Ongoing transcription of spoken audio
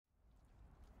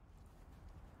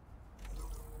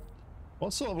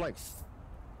What sort of like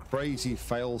crazy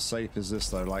fail safe is this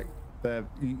though? Like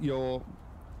your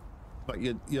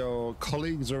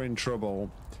colleagues are in trouble,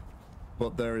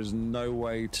 but there is no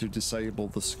way to disable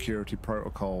the security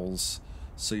protocols,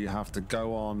 so you have to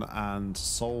go on and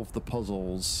solve the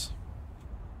puzzles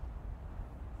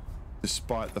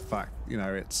despite the fact, you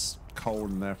know, it's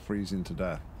cold and they're freezing to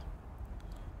death.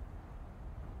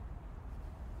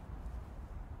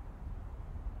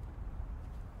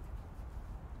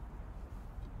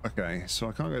 Okay, so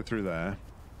I can't go through there.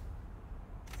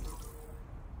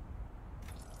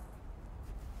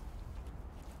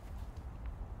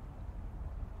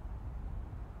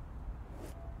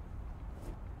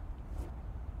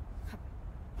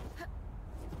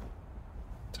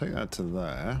 Take that to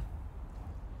there.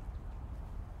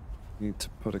 Need to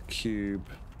put a cube.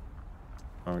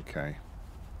 Okay.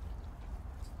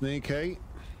 Sneaky.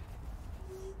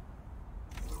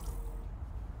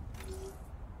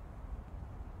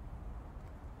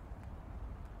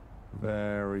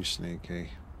 Very sneaky.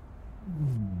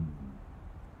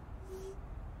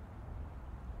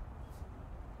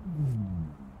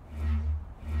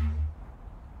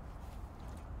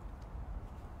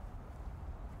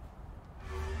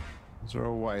 Is there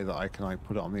a way that I can like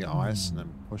put it on the ice and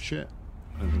then push it?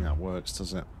 I don't think that works,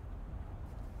 does it?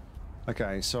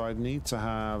 Okay, so I need to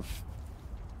have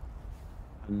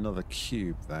another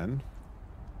cube then.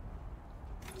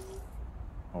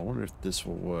 I wonder if this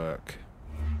will work.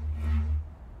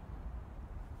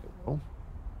 It will.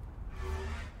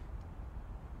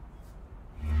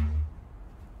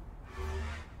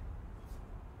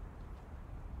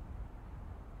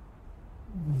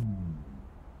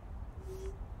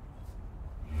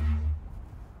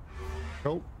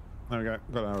 Cool. There we go.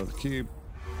 Got out of the cube.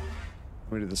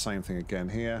 We do the same thing again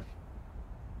here.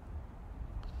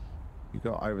 You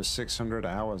got over 600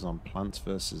 hours on Plants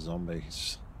vs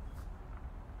Zombies.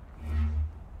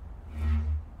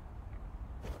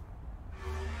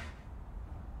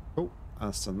 Cool.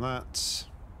 That's done that. So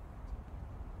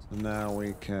now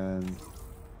we can.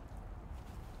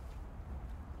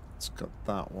 It's got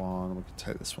that one. We can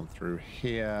take this one through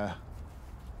here.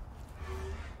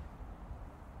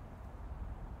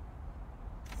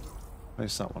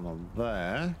 Place that one on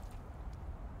there.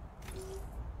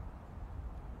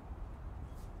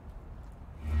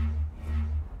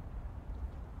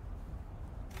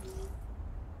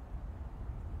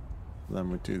 Then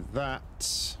we do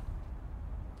that.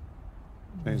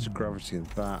 Change the gravity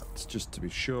of that, just to be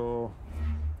sure.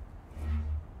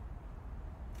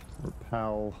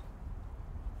 Repel.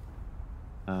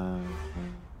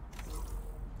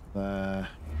 There.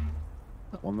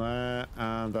 That one there,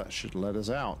 and that should let us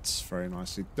out. Very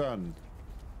nicely done.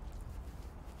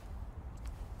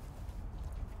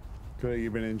 Cool,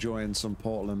 you've been enjoying some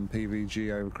Portland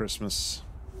PVG over Christmas.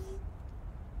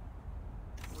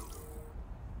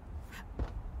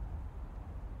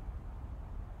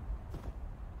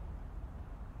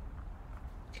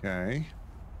 Okay.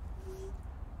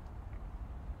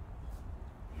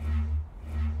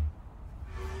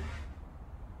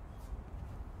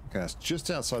 Okay, it's just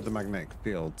outside the magnetic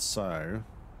field, so...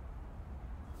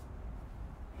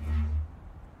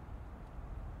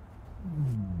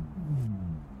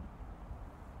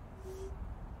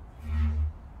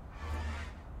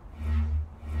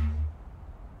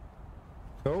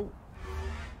 Cool.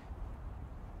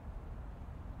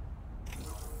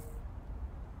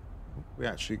 We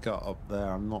actually got up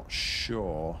there, I'm not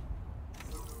sure.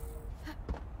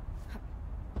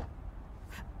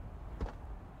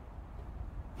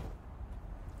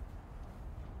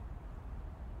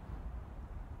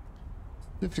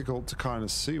 Difficult to kind of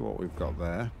see what we've got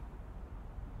there.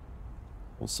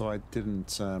 Also, I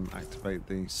didn't activate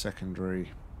the secondary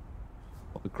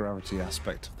or the gravity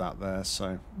aspect of that there,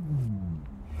 so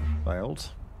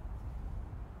failed.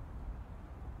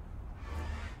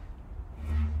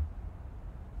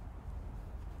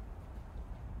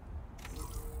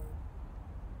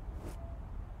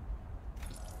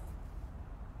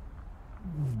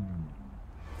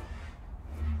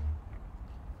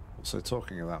 So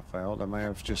talking of that failed, I may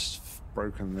have just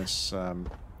broken this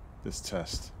this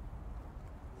test.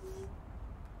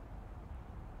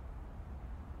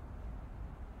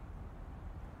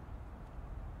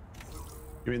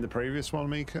 You mean the previous one,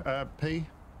 Mika? P?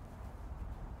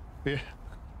 Yeah.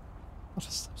 What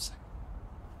does that say?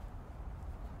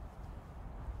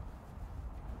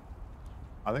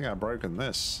 I think I've broken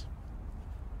this.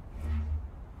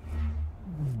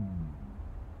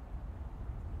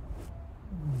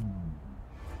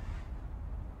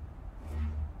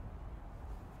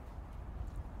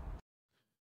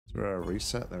 Is there a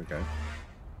reset? There we go.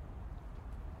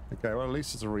 Okay, well, at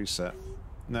least it's a reset.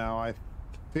 Now, I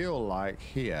feel like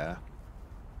here...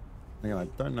 Again, I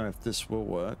don't know if this will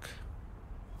work.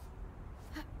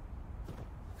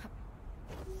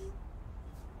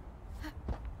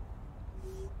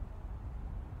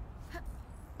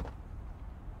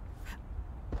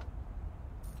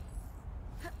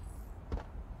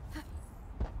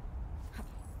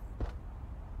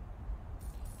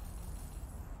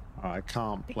 I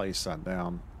can't place that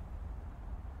down.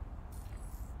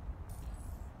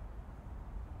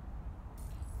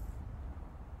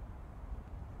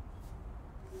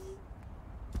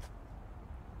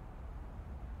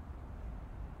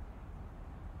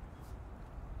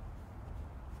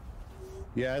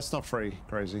 Yeah, it's not free.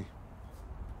 Crazy.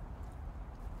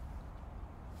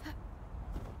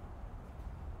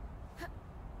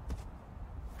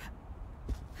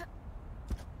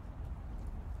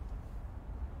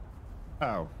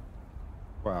 Oh.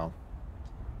 Well.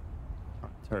 I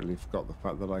totally forgot the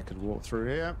fact that I could walk through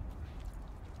here.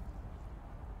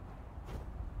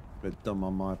 Bit dumb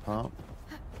on my part.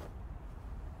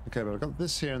 Okay, but I've got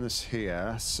this here and this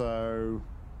here, so...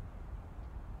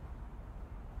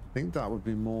 I think that would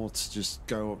be more to just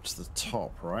go up to the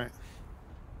top, right?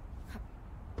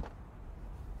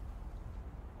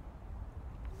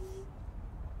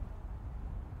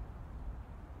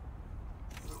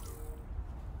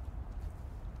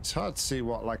 It's hard to see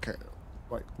what like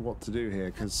what to do here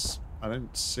because I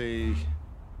don't see.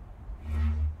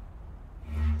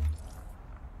 I'm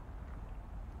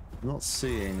not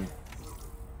seeing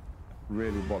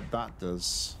really what that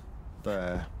does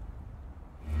there.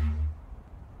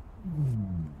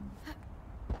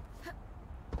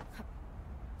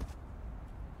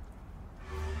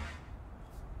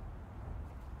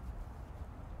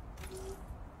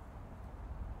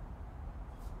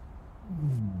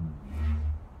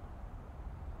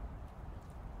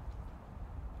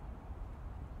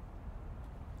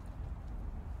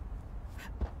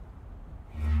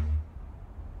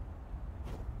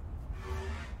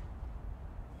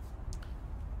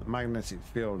 The magnetic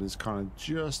field is kind of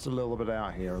just a little bit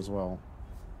out here as well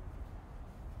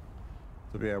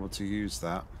to be able to use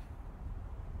that.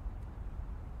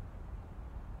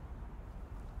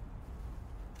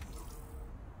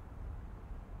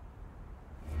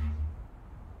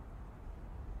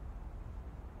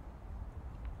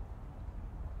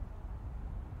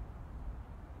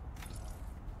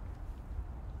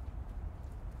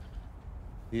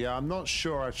 Yeah, I'm not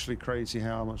sure actually, Crazy,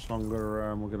 how much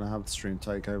longer we're going to have the stream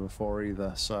takeover for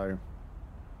either, so...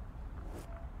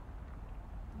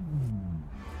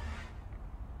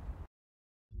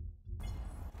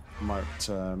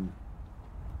 I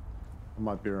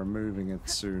might be removing it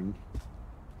soon.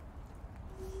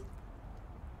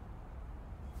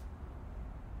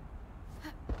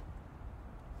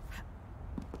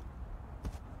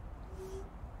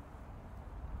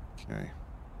 Okay.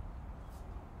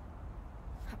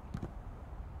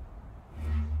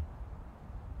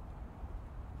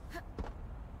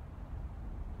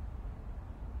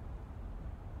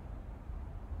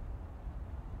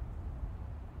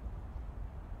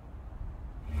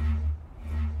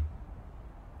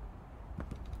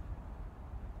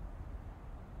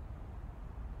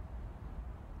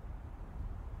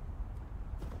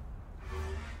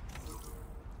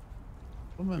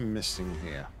 What am I missing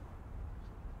here?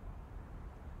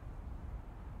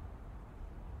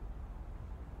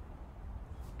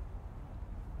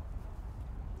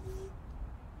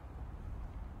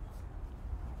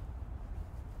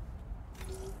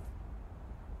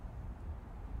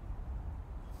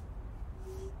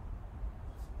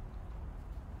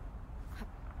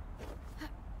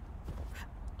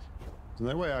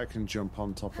 There's no way I can jump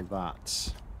on top of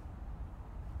that.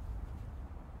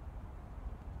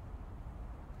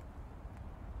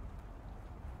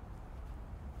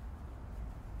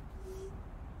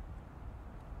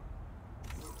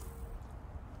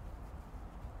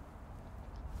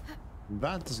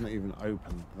 That doesn't even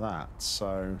open that,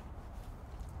 so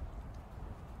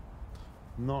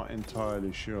not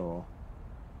entirely sure.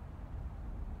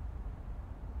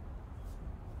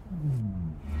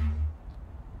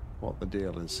 What the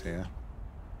deal is here.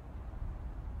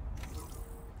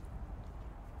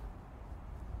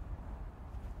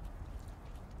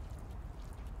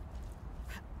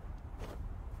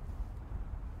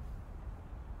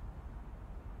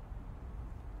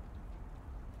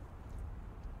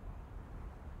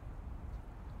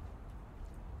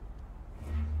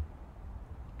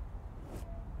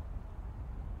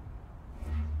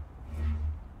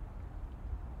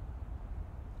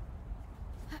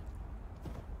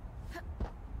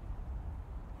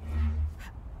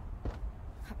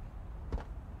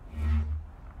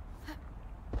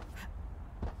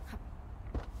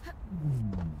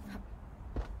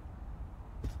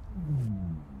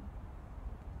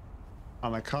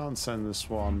 And I can't send this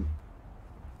one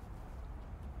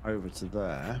over to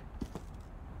there.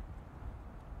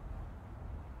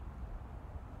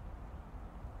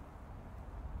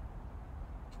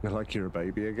 Feel like you're a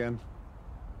baby again.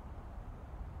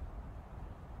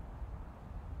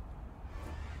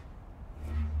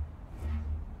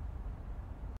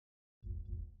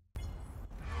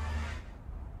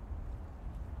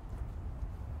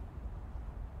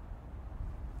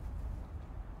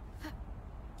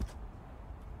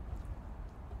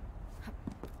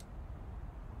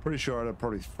 Pretty sure I'd have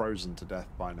probably frozen to death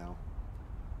by now.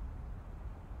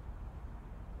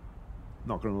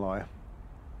 Not gonna lie.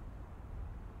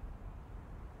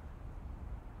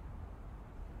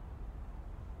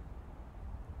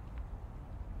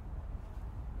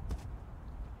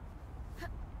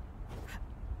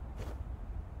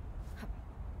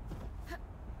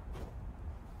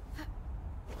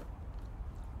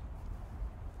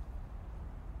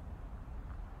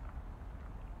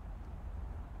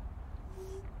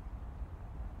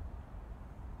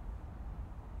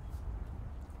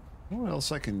 What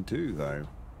else I can do, though?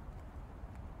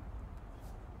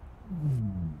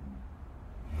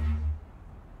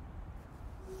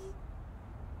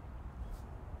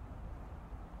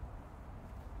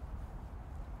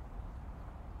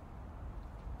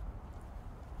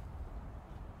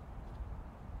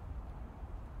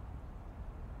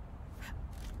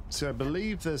 So I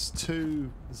believe there's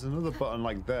another button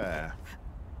like there.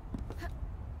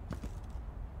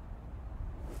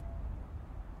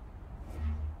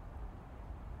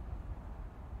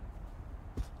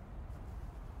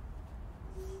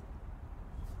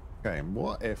 Okay, and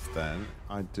what if then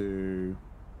I do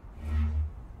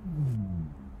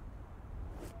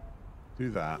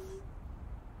that,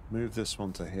 move this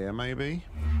one to here maybe,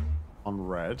 on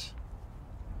red.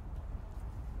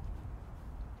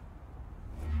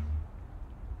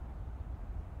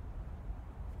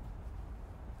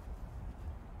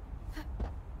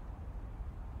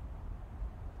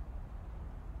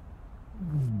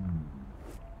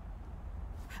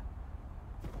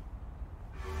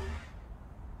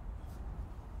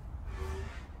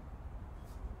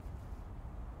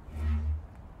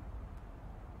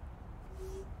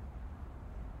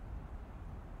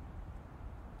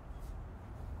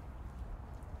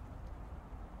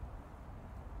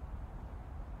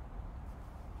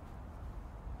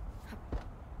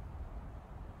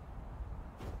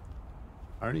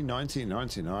 Only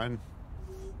 1999.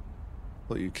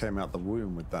 Thought you came out the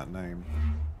womb with that name.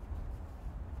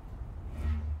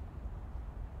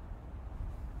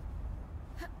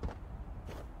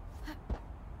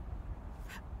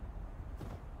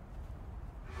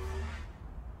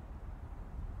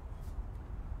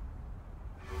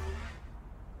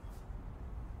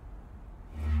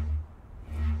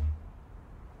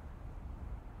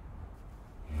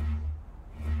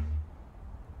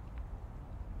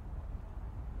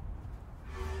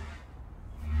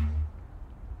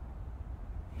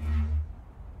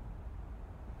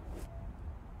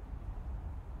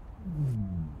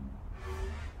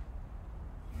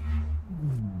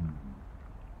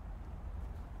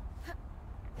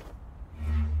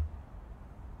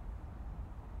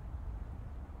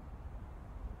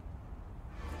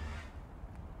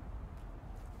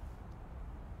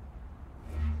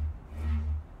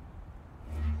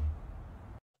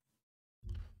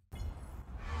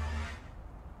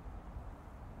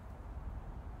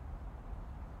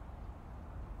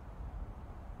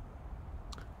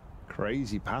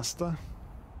 Crazy pasta.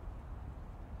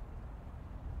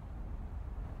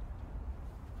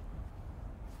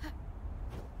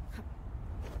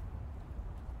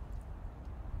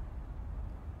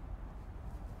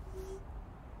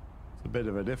 It's a bit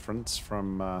of a difference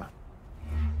from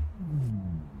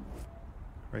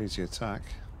crazy attack.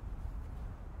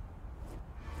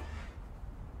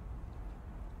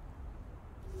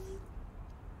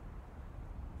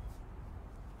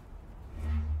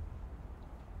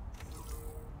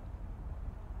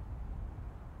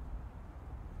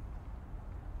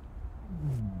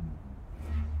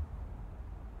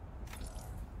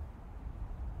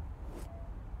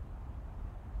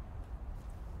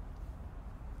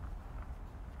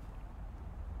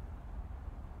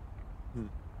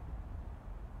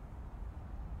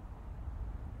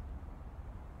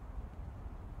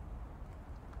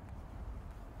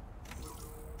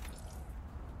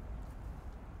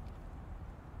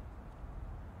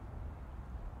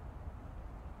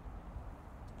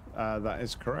 That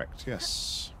is correct,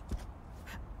 yes.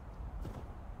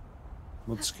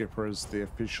 Mudskipper is the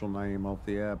official name of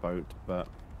the airboat, but...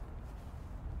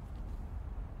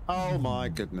 Oh my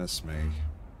goodness me.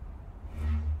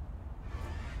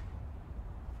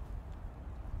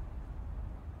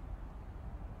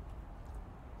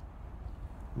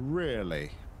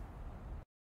 Really?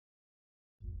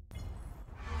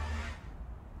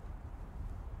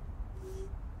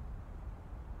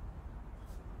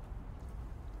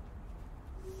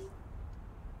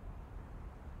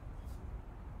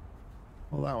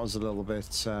 Well, that was a little bit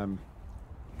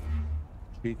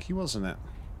cheeky, wasn't it?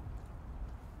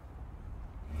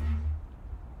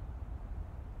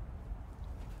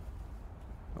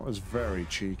 That was very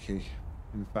cheeky,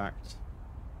 in fact.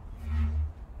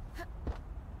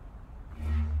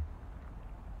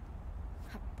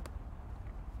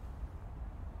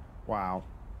 Wow.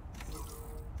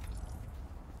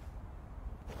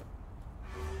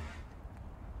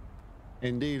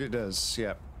 Indeed it does,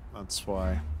 yep. That's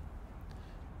why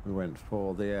we went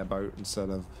for the airboat instead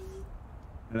of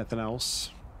anything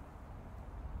else.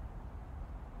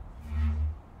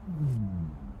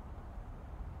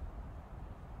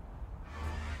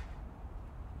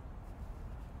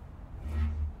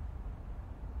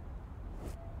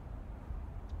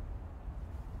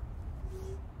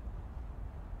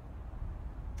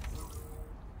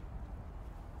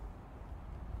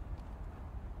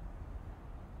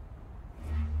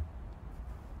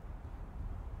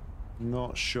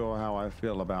 Not sure how I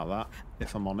feel about that,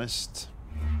 if I'm honest.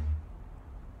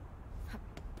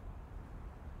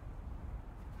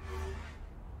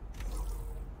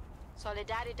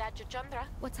 Solidaridad, Chandra.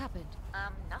 What's happened?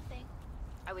 Nothing.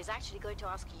 I was actually going to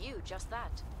ask you just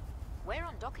that. We're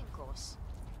on docking course.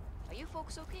 Are you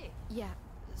folks okay? Yeah,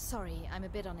 sorry, I'm a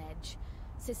bit on edge.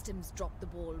 Systems dropped the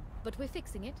ball, but we're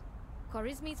fixing it.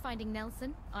 Khwarizmi's finding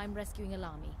Nelson, I'm rescuing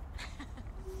Alami.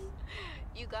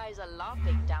 You guys are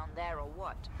laughing down there or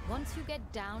what? Once you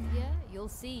get down here, you'll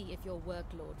see if your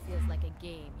workload feels like a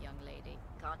game, young lady.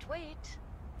 Can't wait.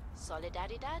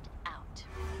 Solidaridad out.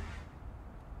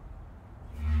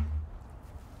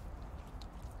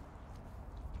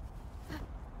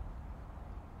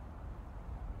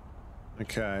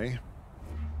 Okay.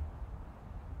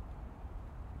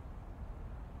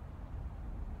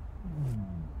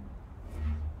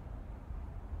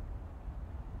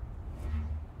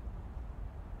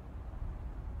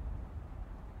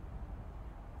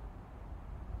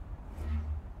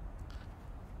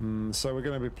 So we're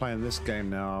going to be playing this game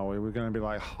now, are we? We're going to be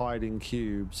like hiding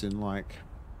cubes in like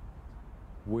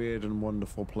weird and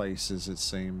wonderful places, it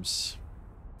seems.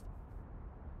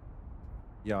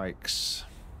 Yikes.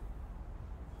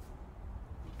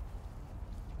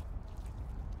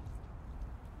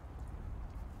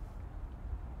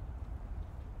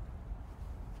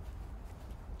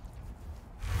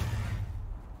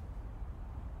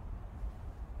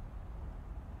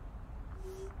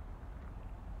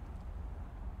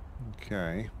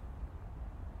 Okay.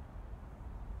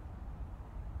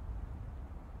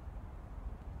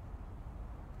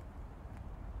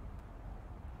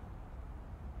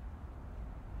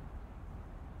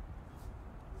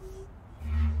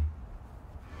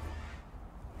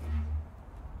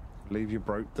 Believe you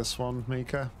broke this one,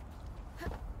 Mika?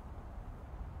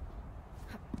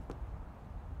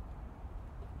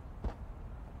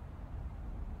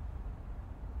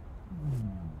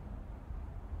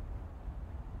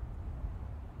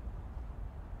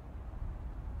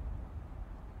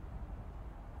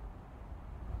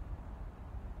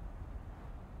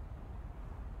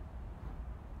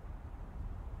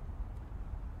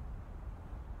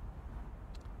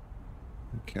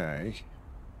 Okay.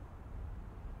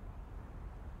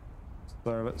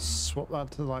 So let's swap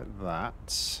that to like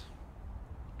that.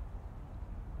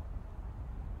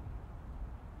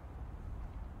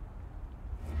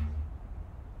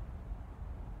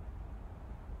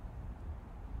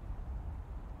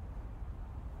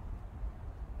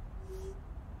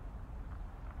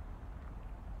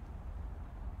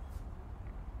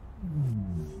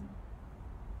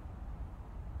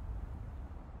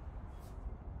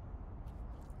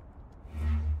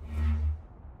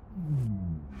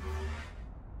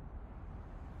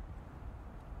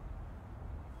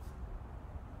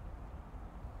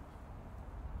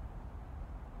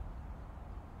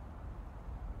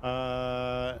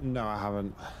 No, I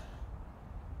haven't.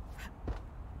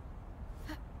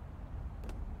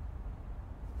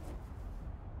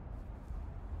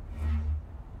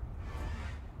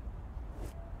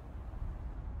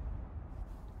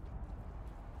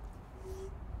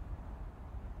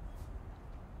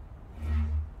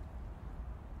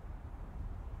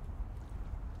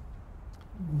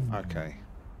 Okay.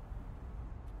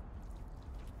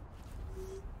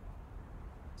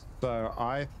 So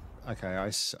I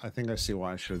think I see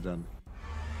what I should have done.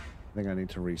 I think I need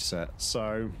to reset.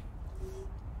 So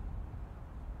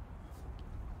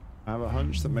I have a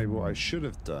hunch that maybe what I should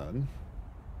have done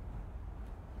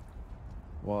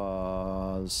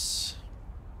was was...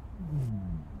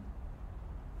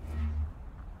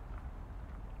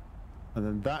 And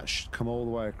then that should come all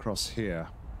the way across here,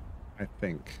 I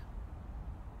think.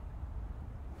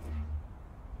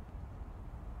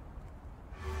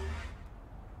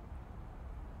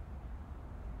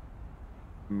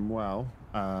 Well,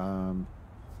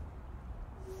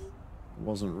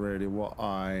 wasn't really what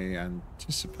I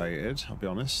anticipated, I'll be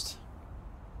honest.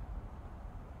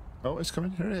 Oh, it's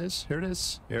coming. Here it is. Here it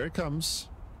is. Here it comes.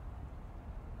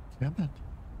 Yeah, man.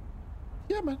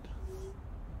 Yeah, man.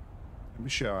 Don't be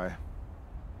shy.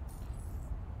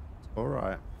 It's all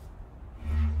right.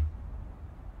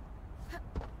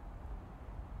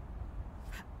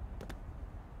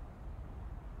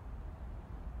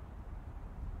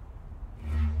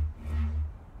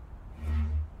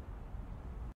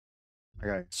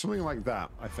 Okay, something like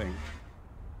that, I think.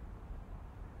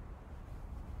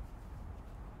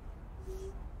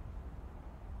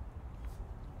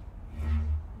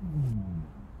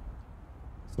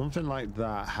 Something like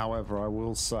that. However, I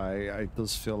will say it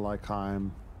does feel like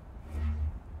I'm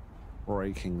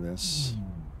breaking this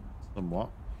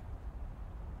somewhat.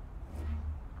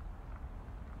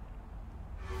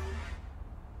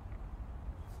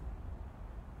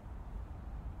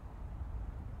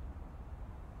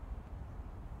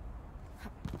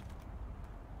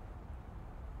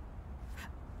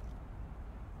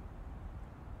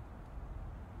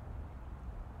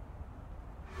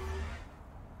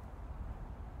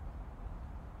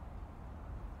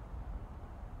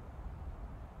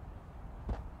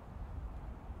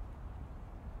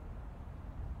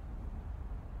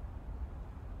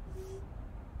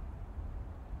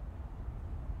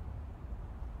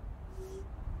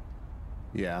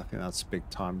 Yeah, I think that's a big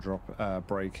time drop,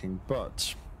 breaking,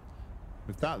 but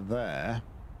with that there,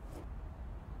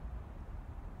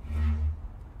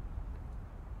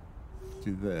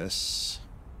 do this,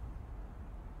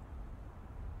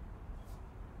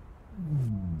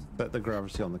 set the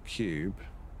gravity on the cube,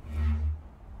 and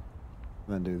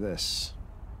then do this.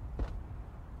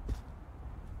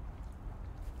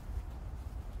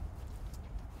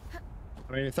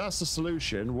 I mean, if that's the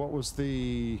solution, what was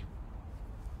the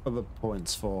other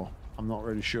points for? I'm not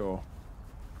really sure,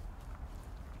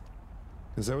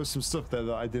 because there was some stuff there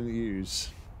that I didn't use,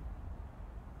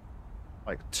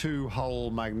 like 2 whole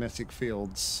magnetic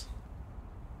fields,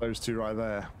 those 2 right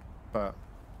there, but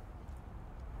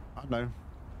I don't know,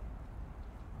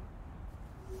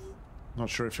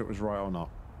 not sure if it was right or not.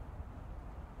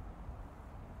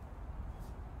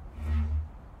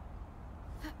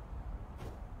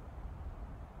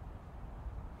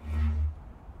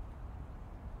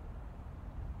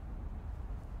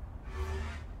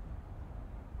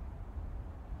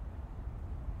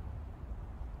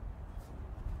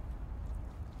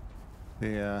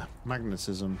 The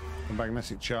magnetism, the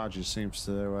magnetic charges seems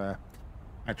to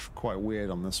act quite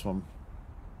weird on this one.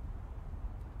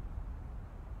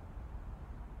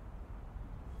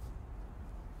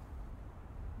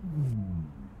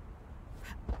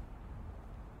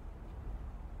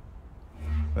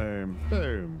 Boom,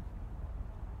 boom.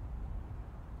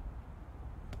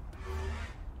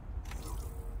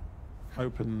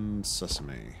 Open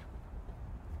sesame.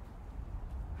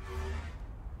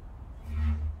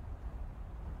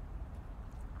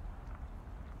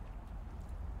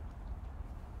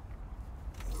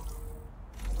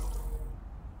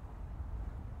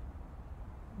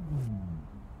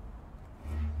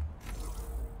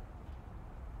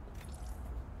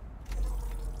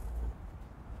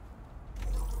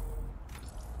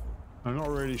 I'm not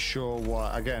really sure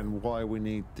why, again, why we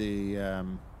need the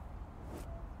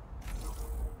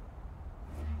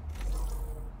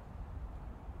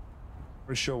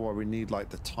pretty sure why we need like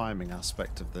the timing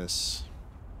aspect of this.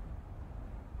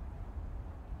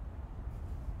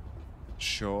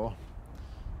 Sure.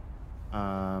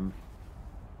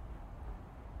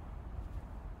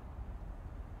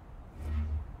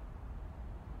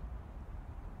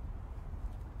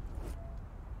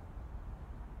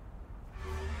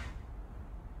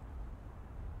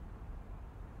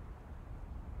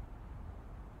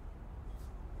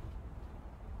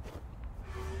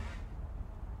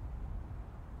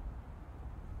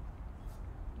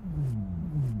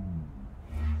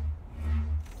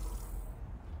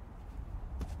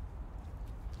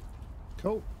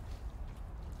 Cool.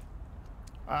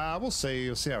 We'll see.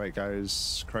 We'll see how it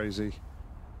goes. Crazy.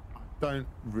 I don't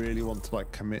really want to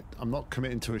like commit. I'm not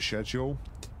committing to a schedule.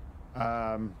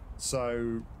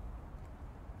 So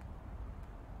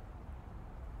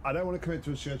I don't want to commit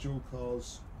to a schedule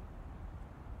because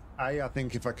I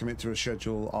think if I commit to a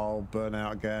schedule, I'll burn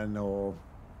out again, and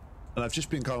I've just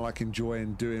been kind of like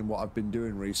enjoying doing what I've been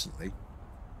doing recently.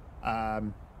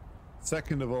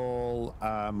 Second of all,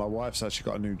 my wife's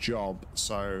actually got a new job,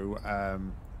 so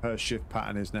her shift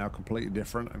pattern is now completely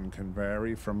different and can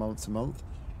vary from month to month.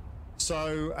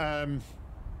 So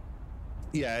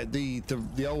yeah,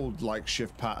 the old like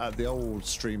shift pattern, the old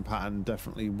stream pattern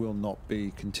definitely will not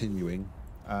be continuing.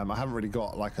 I haven't really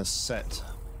got like a set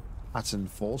pattern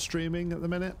for streaming at the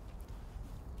minute.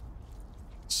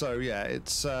 So yeah,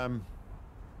 it's all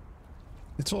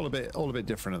a bit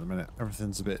different at the minute.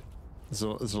 Everything's a bit, there's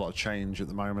a lot of change at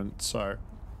the moment. So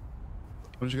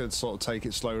I'm just going to sort of take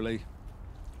it slowly,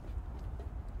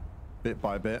 bit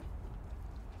by bit,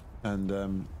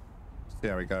 and see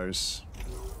how it goes.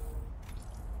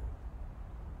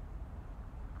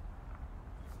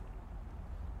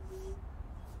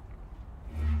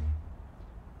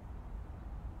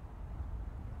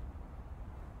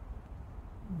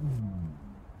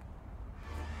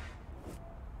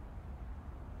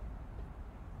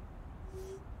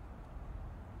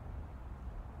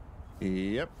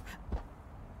 Yep.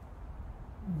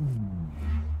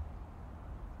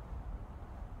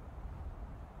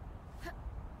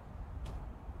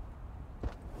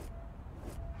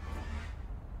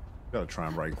 Gotta try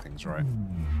and break things, right?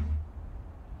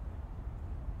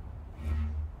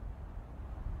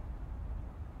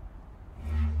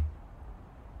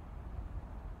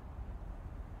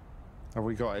 Have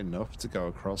we got enough to go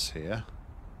across here?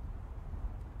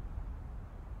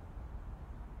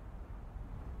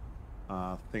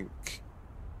 I think...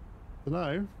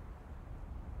 Dunno.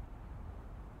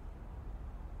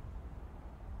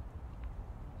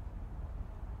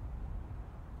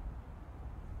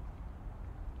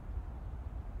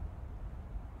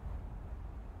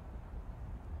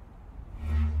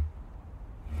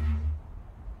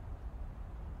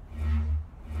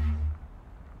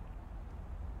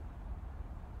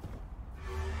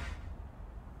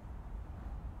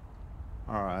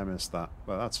 Alright, I missed that,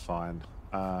 but that's fine.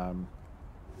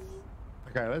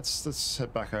 Okay, let's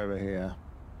head back over here.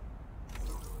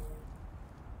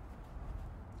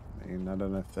 I mean, I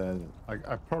don't know if there's...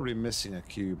 I'm probably missing a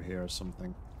cube here or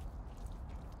something.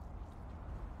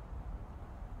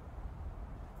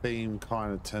 Theme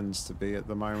kind of tends to be at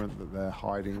the moment that they're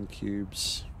hiding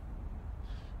cubes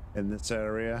in this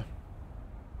area.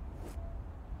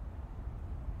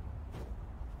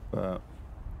 But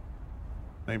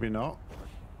maybe not.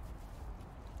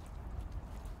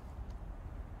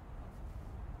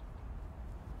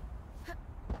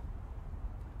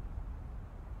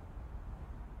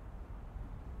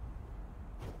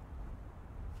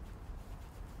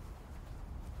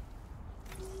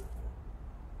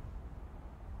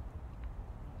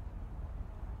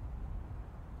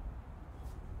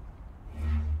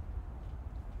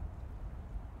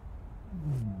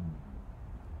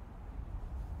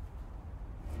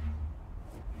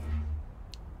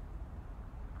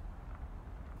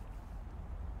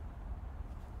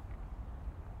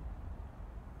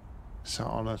 So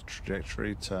on a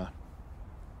trajectory to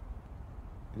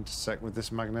intersect with this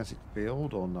magnetic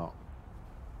field or not?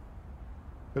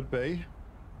 Could be.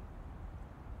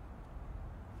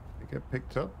 They get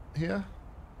picked up here.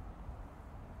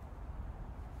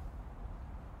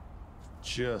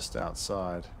 Just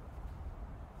outside.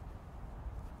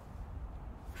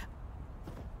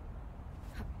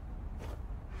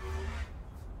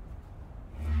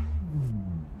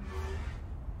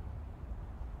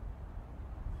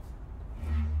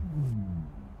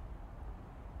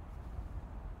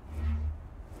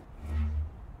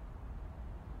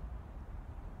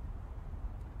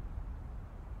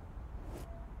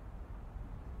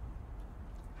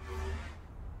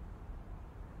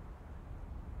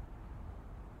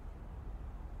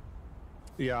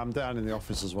 Yeah, I'm down in the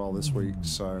office as well this week,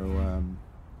 so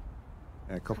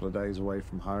yeah, a couple of days away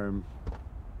from home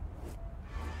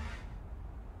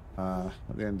at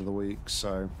the end of the week,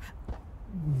 so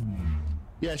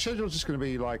yeah, schedule's just going to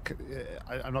be like,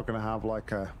 I'm not going to have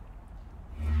like a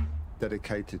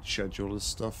dedicated schedule of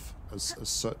stuff as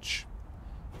such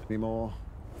anymore.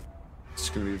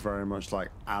 It's going to be very much like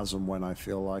as and when I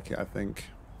feel like it, I think.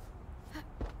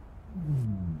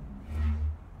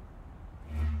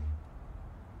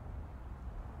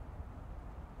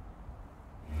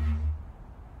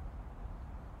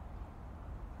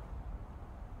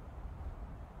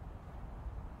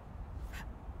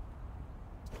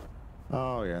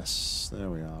 Oh yes, there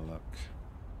we are, look.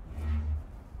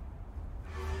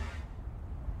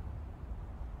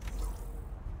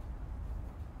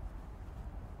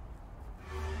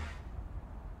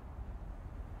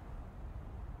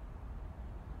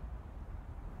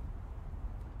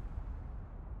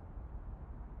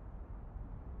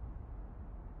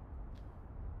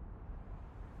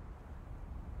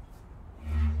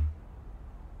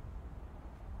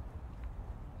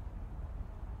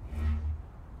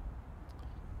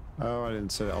 Oh, I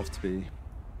didn't set it off to be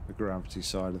the gravity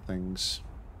side of things.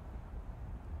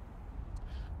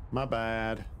 My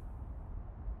bad.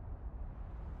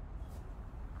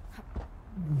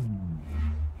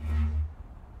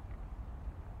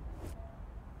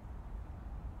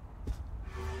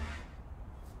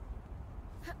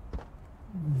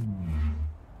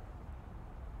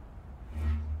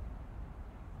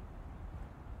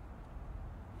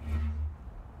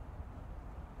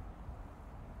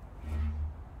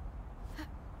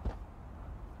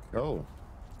 Cool.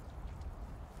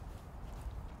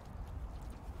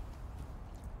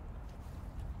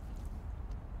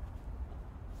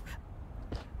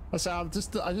 So I'm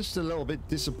just a little bit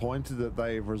disappointed that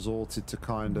they've resorted to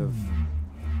kind of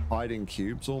hiding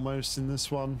cubes almost in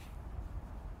this one.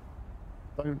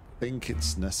 Don't think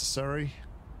it's necessary.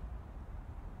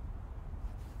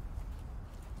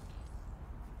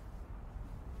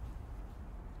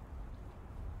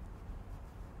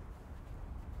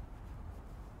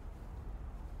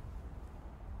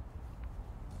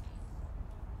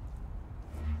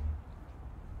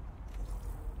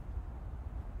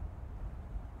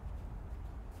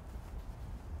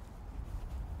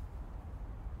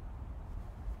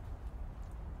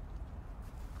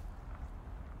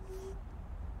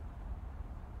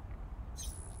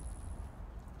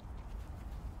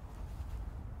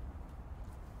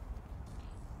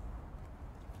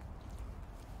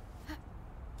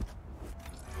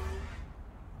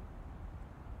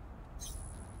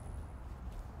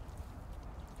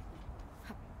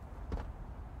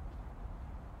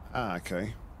 Ah,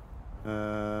 okay.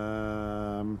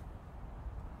 So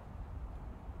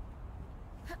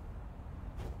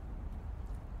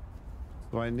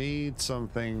I need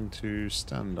something to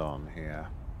stand on here.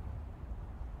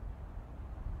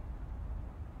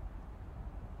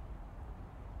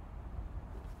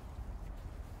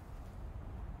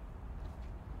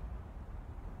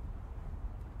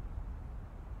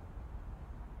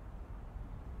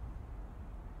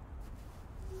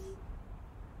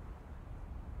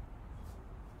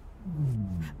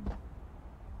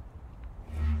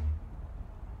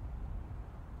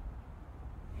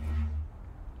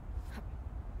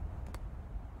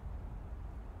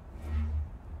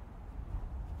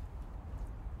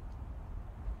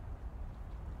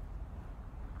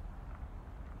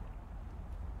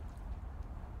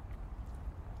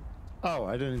 Oh,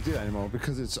 I don't do that anymore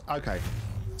because it's okay.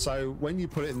 So when you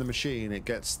put it in the machine, it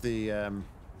gets the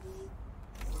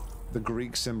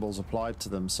Greek symbols applied to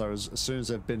them. So as soon as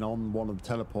they've been on one of the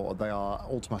teleporter, they are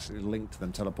automatically linked to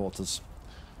them teleporters.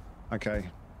 Okay,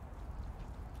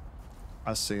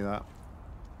 I see that.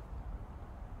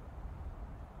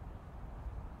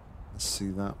 I see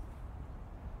that.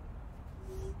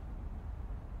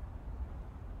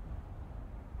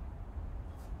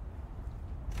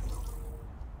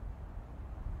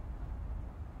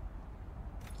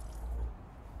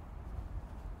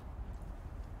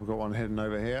 We've got one hidden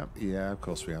over here. Yeah, of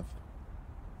course we have.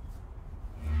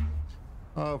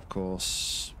 Of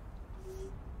course.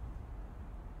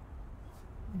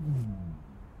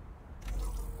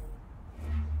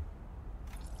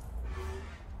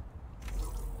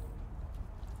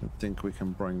 I think we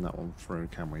can bring that one through,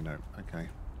 can we? No. Okay.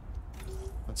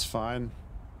 That's fine.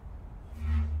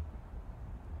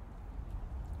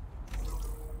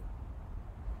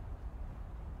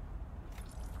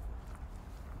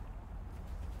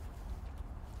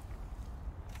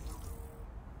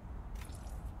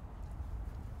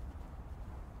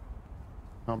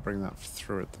 Can't bring that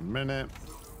through at the minute.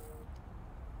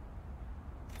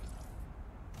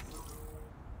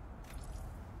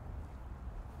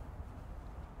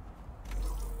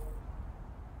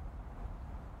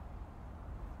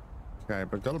 Okay,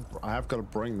 but I have got to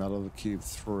bring that other cube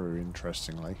through,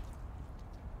 interestingly.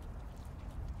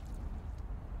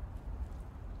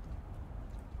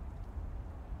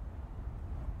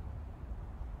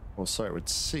 Or so it would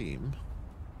seem.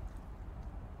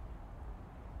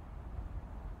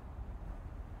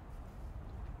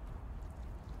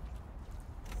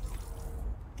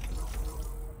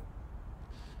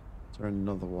 Is there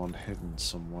another one hidden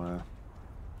somewhere?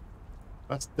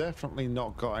 That's definitely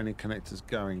not got any connectors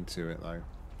going to it, though.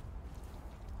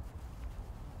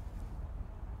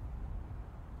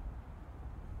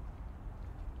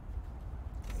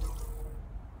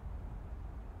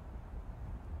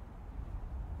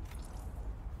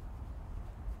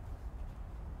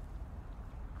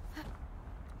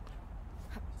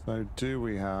 So do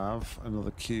we have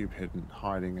another cube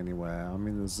hiding anywhere? I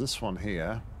mean, there's this one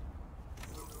here.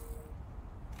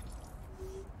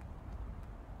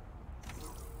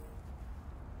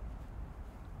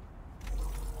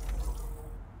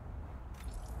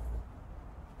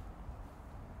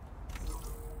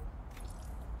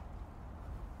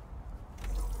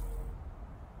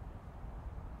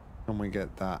 can we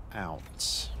get that out?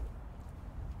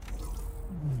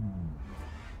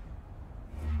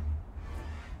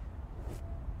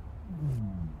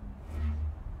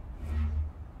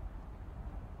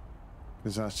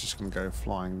 Because that's just going to go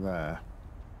flying there.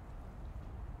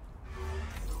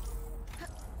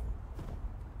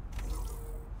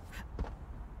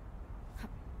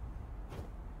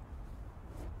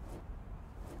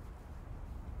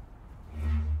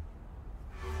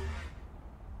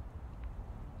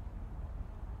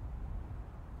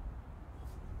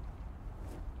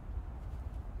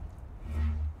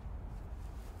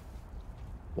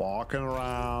 Walking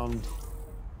around,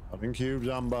 putting cubes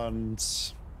on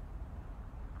buttons.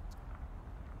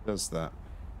 Does that?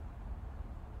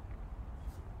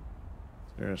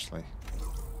 Seriously.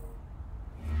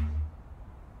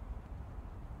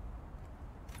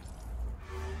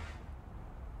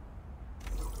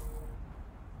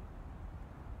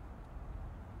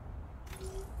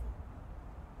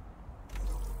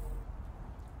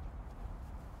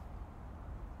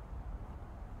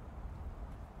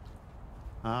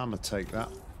 I'm gonna take that.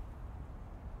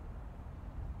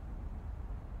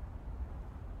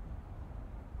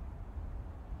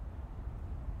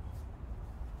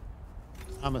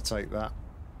 I'm gonna take that.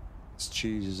 As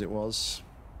cheesy as it was.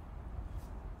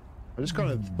 I just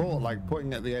kind of thought, like,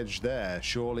 putting at the edge there,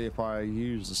 surely if I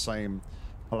use the same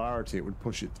polarity, it would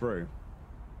push it through.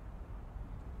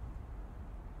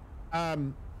 Like,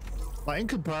 in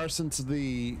comparison to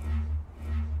the,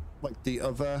 like, the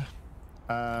other,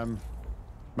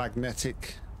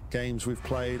 magnetic games we've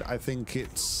played, I think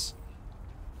it's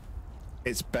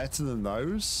better than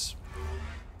those.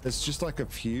 There's just like a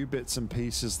few bits and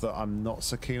pieces that I'm not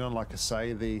so keen on. Like I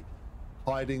say, the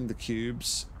hiding the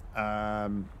cubes, or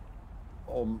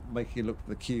making you look for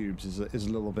the cubes is a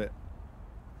little bit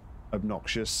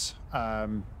obnoxious.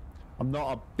 I'm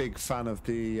not a big fan of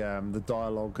the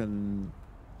dialogue, and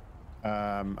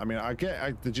I mean, I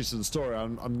get the gist of the story.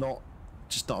 I'm not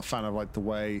a fan of like the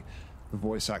way the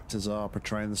voice actors are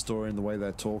portraying the story and the way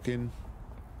they're talking.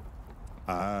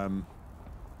 But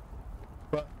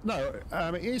no,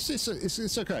 I mean,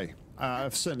 it's okay.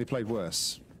 I've certainly played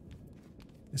worse.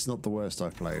 It's not the worst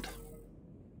I've played.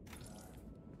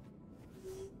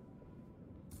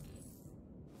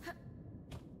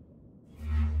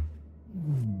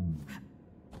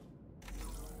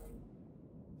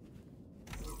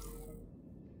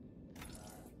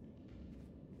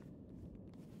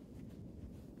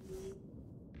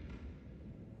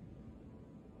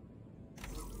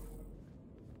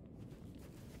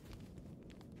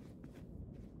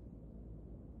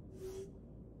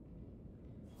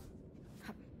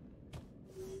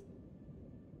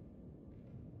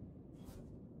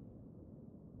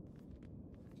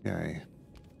 Okay.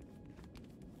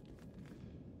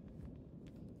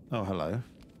 Oh, hello.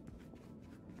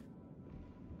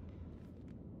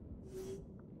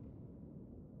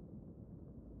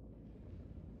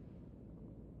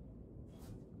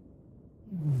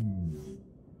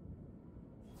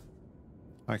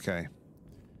 Okay.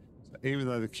 So even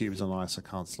though the cube's on ice, I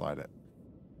can't slide it.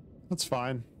 That's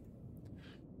fine.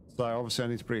 So obviously I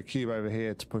need to bring a cube over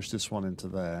here to push this one into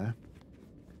there.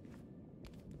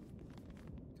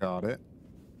 Got it.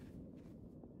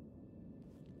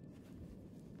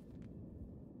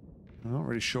 I'm not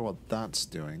really sure what that's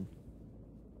doing,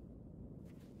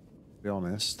 to be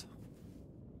honest.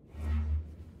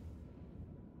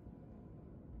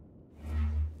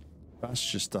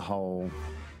 That's just a whole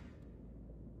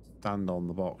stand on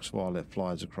the box while it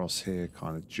flies across here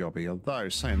kind of jobby. Although,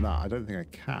 saying that, I don't think I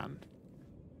can.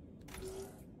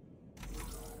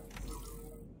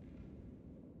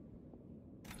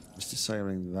 Just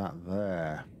disabling that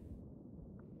there.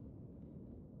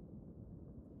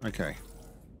 Okay.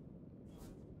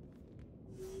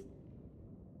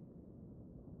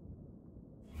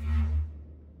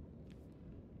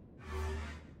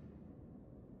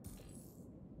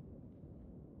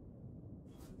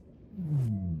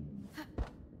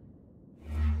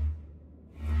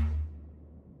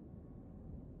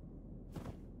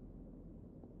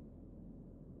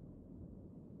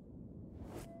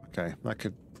 Okay, that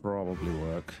could probably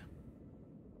work.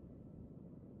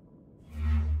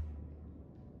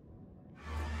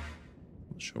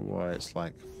 Not sure why it's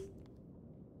like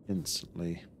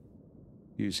instantly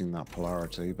using that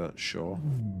polarity, but sure.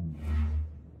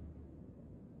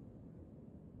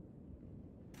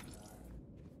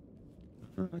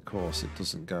 And of course, it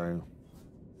doesn't go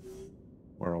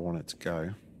where I want it to go.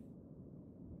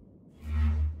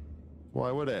 Why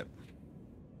would it?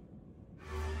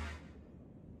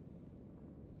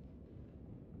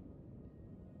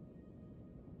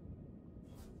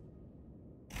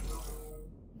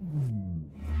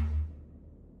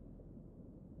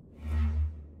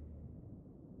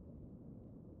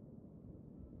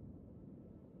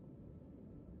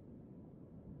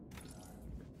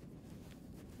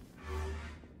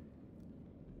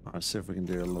 Let's see if we can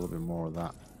do a little bit more of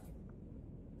that.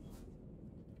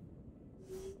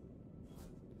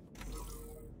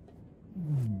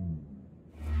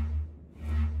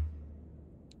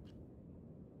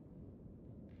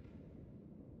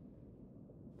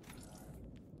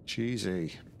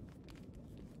 Cheesy.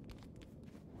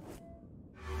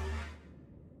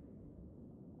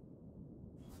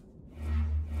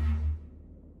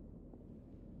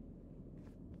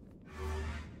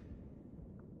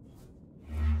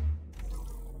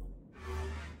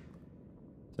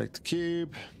 Take the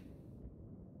cube.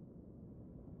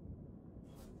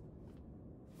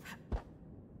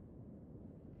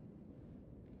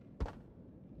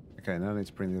 Okay, now I need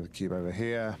to bring the other cube over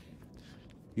here.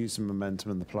 Use the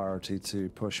momentum and the polarity to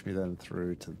push me then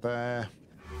through to there.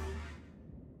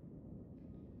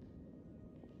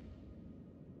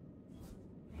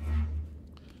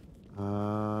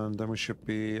 And then we should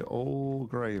be all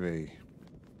gravy.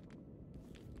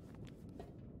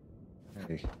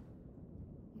 Okay.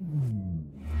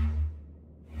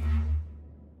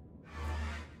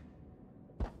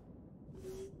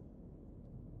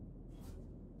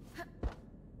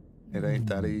 It ain't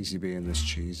that easy being this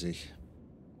cheesy.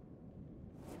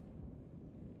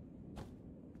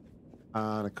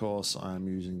 And of course, I'm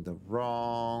using the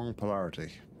wrong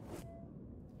polarity.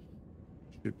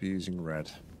 Should be using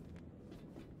red.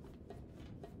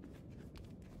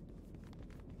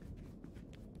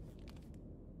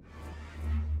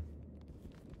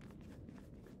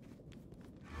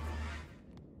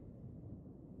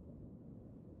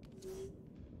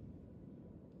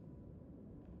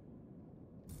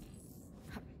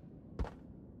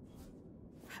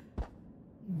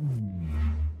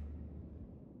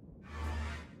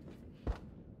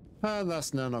 And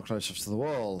that's now not closer to the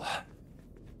wall.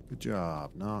 Good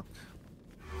job, Nock.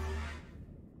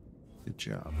 Good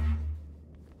job.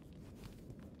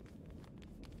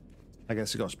 I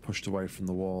guess it got pushed away from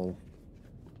the wall.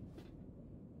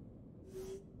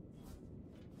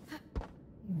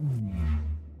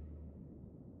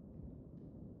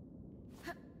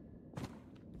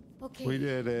 Okay, We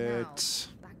did it.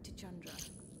 now, back to Chandra.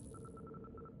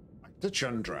 Back to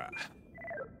Chandra.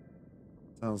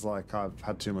 Sounds like I've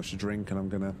had too much to drink and I'm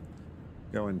gonna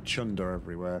go and chunder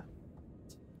everywhere.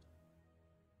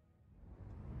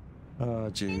 Oh,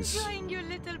 jeez. Enjoying your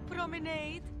little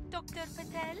promenade, Dr.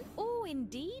 Patel? Oh,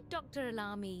 indeed, Dr.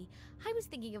 Alami. I was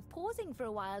thinking of pausing for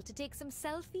a while to take some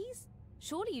selfies.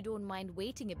 Surely you don't mind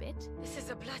waiting a bit? This is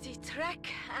a bloody trek,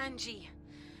 Angie.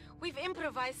 We've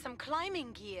improvised some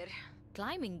climbing gear.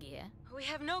 Climbing gear? We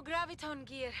have no graviton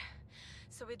gear,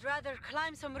 so we'd rather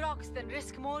climb some rocks than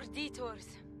risk more detours.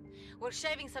 We're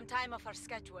shaving some time off our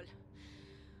schedule.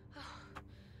 Oh,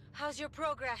 how's your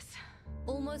progress?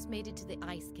 Almost made it to the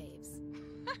ice caves.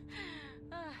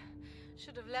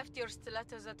 Should have left your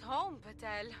stilettos at home,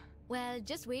 Patel. Well,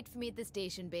 just wait for me at the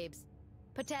station, babes.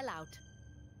 Patel out.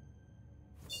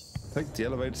 Take the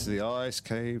elevator to the ice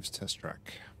caves test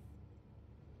track.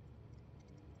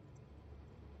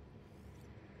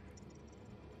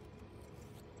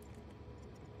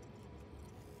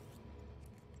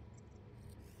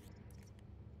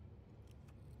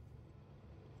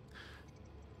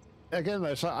 Again,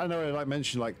 though, so I know I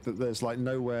mentioned like that. There's like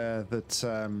nowhere that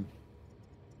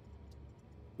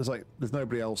there's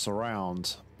nobody else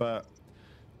around, but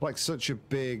like such a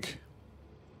big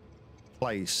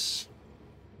place.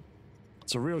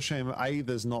 It's a real shame. A,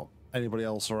 there's not anybody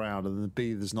else around, and then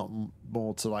B, there's not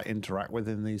more to like interact with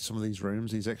in some of these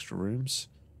rooms, these extra rooms.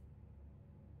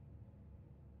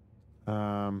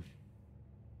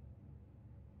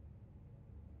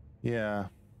 Yeah.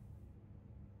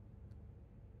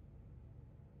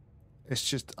 It's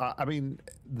just, I mean,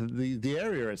 the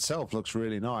area itself looks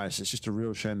really nice. It's just a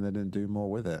real shame they didn't do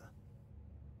more with it.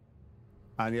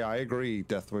 And yeah, I agree,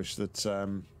 Deathwish, that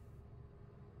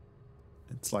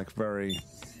it's like very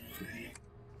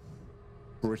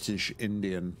British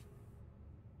Indian.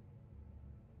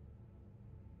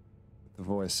 The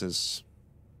voices.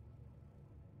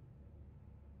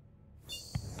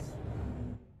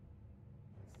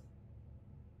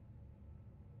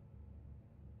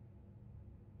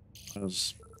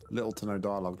 There's little to no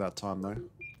dialogue that time, though.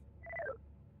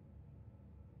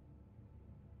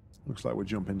 Looks like we're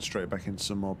jumping straight back into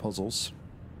some more puzzles.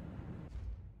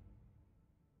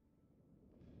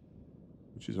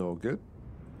 Which is all good.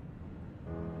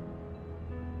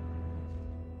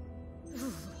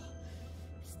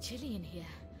 It's chilly in here.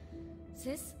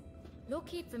 Sis,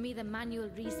 locate for me the manual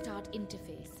restart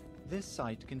interface. This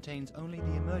site contains only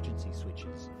the emergency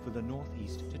switches for the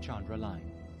northeast to Chandra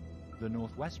line. The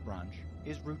northwest branch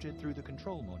is routed through the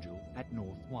control module at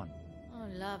North 1. Oh,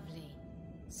 lovely.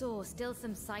 So, still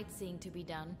some sightseeing to be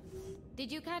done.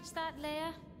 Did you catch that,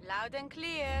 Leia? Loud and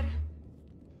clear.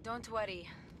 Don't worry,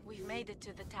 we've made it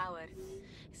to the tower.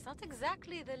 It's not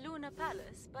exactly the Luna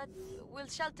Palace, but we'll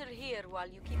shelter here while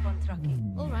you keep on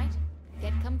trucking. All right.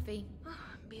 Get comfy.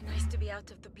 Be nice to be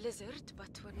out of the blizzard, but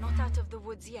we're not out of the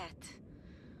woods yet.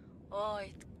 Oh,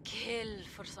 I'd kill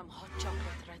for some hot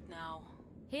chocolate right now.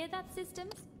 Hear that,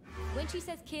 Systems? When she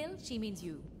says kill, she means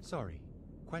you. Sorry.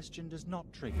 Question does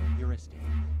not trigger heuristic.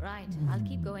 Right, I'll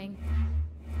keep going.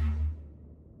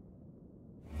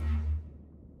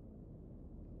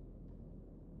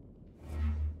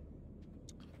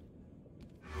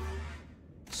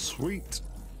 Sweet.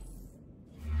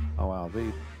 Oh wow,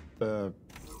 the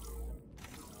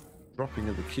dropping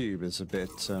of the cube is a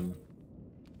bit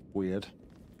weird.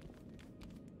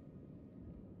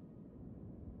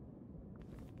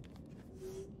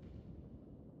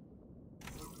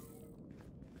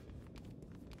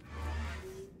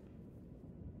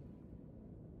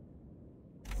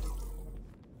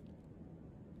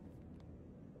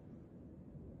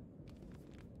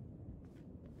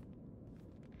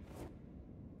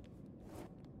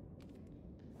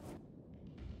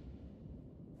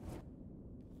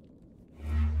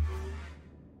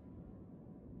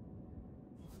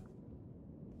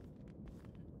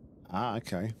 Ah,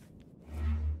 okay.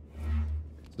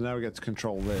 So now we get to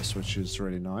control this, which is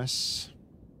really nice.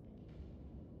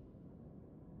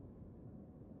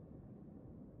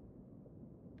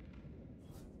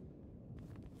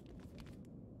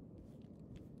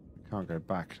 Can't go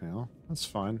back now. That's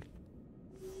fine.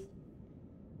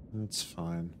 That's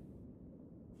fine.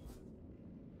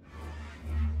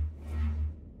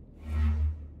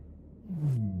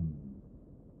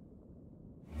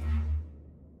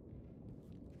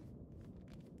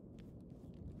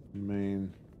 I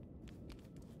mean,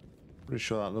 pretty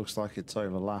sure that looks like it's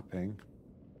overlapping.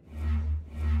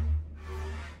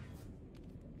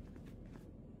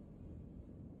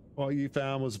 What you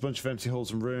found was a bunch of empty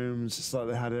halls and rooms. It's like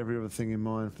they had every other thing in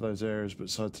mind for those areas, but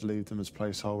decided to leave them as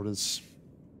placeholders.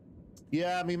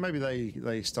 Yeah, I mean, maybe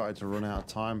they started to run out of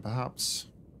time, perhaps.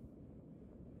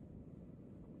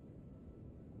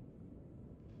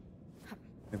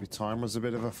 Maybe time was a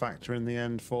bit of a factor in the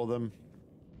end for them.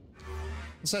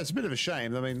 So it's a bit of a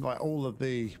shame. I mean, like all of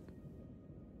they've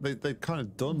kind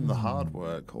of done the hard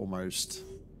work almost.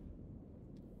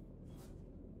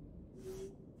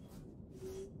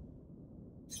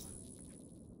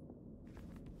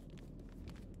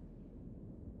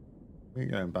 We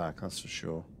ain't going back, that's for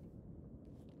sure.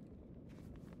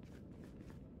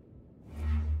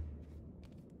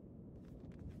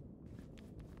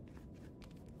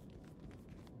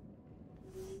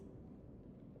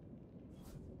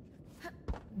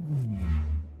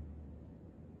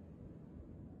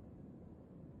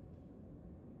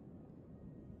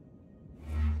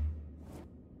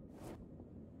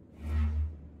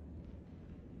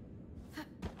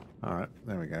 All right,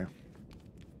 there we go.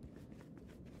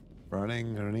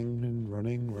 Running, running, and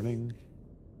running, running.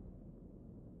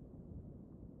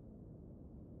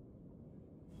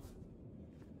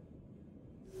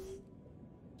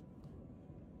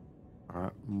 All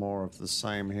right, more of the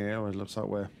same here. It looks like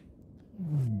we're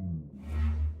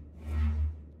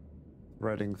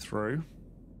threading through.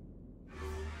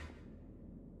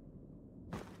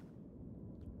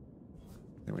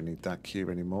 Don't we need that cube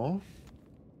anymore?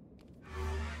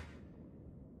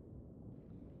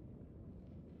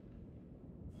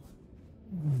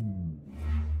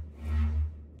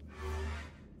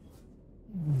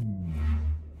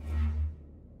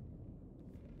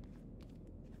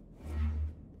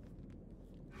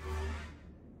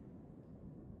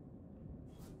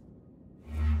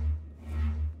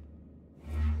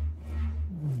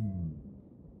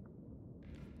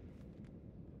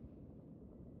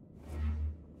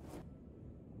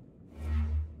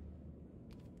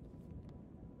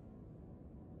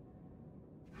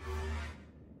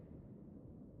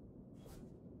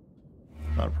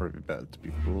 That'd probably be better to be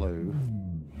blue.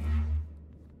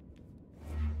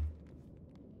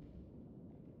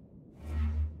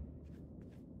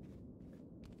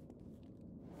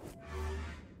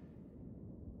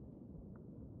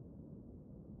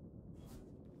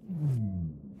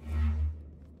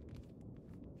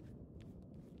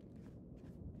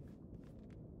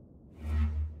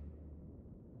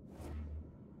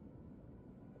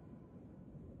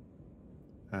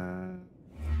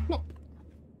 Plop.